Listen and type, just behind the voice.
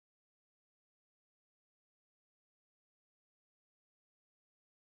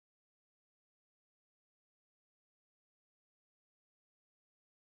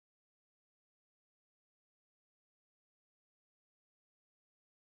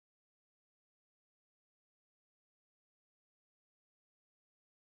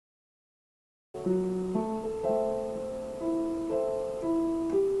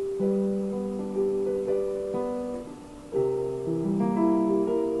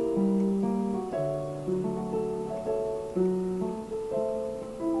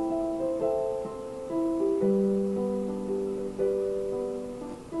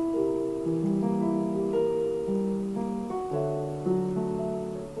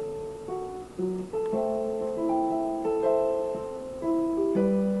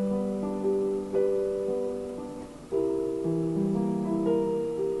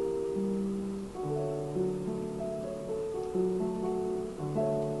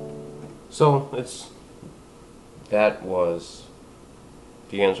So that was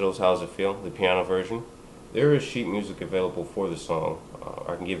D'Angelo's How's It Feel, the piano version. There is sheet music available for the song.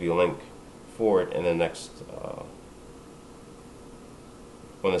 I can give you a link for it in the next,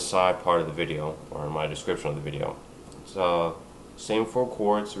 on the side part of the video, or in my description of the video. It's same 4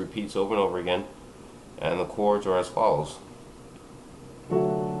 chords, repeats over and over again, and the chords are as follows.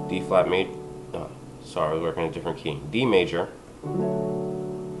 D flat major, sorry, I was working in a different key. D major,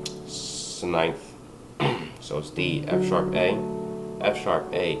 ninth, so it's D, F sharp A,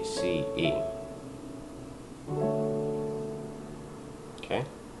 C, E. Okay.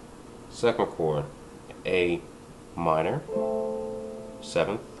 Second chord, A minor,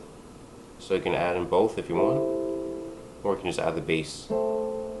 7th. So you can add in both if you want, or you can just add the bass in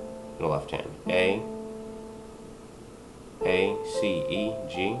the left hand. A, C, E,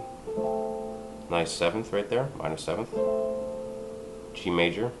 G. Nice 7th right there, minor 7th. G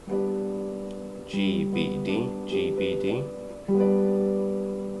major, G, B, D, G, B, D.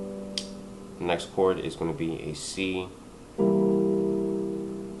 The next chord is going to be a C7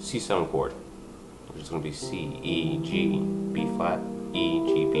 chord, which is going to be C, E, G, B flat, E,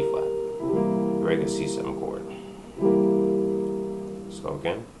 G, B flat. A regular C7 chord. Let's go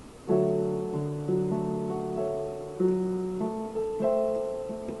again.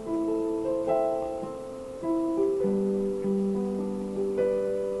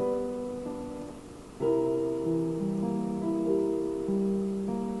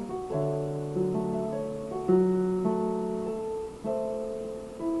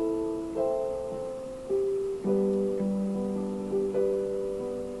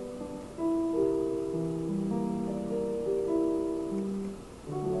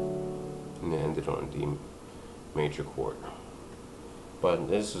 And then ended on a D major chord. But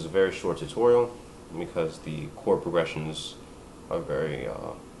this is a very short tutorial because the chord progressions are very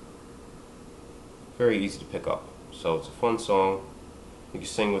easy to pick up. So it's a fun song. You can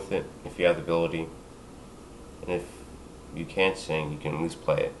sing with it if you have the ability, and if you can't sing, you can at least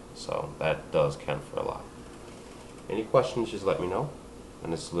play it. So that does count for a lot. Any questions, just let me know.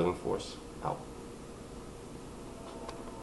 And this is Living Force out.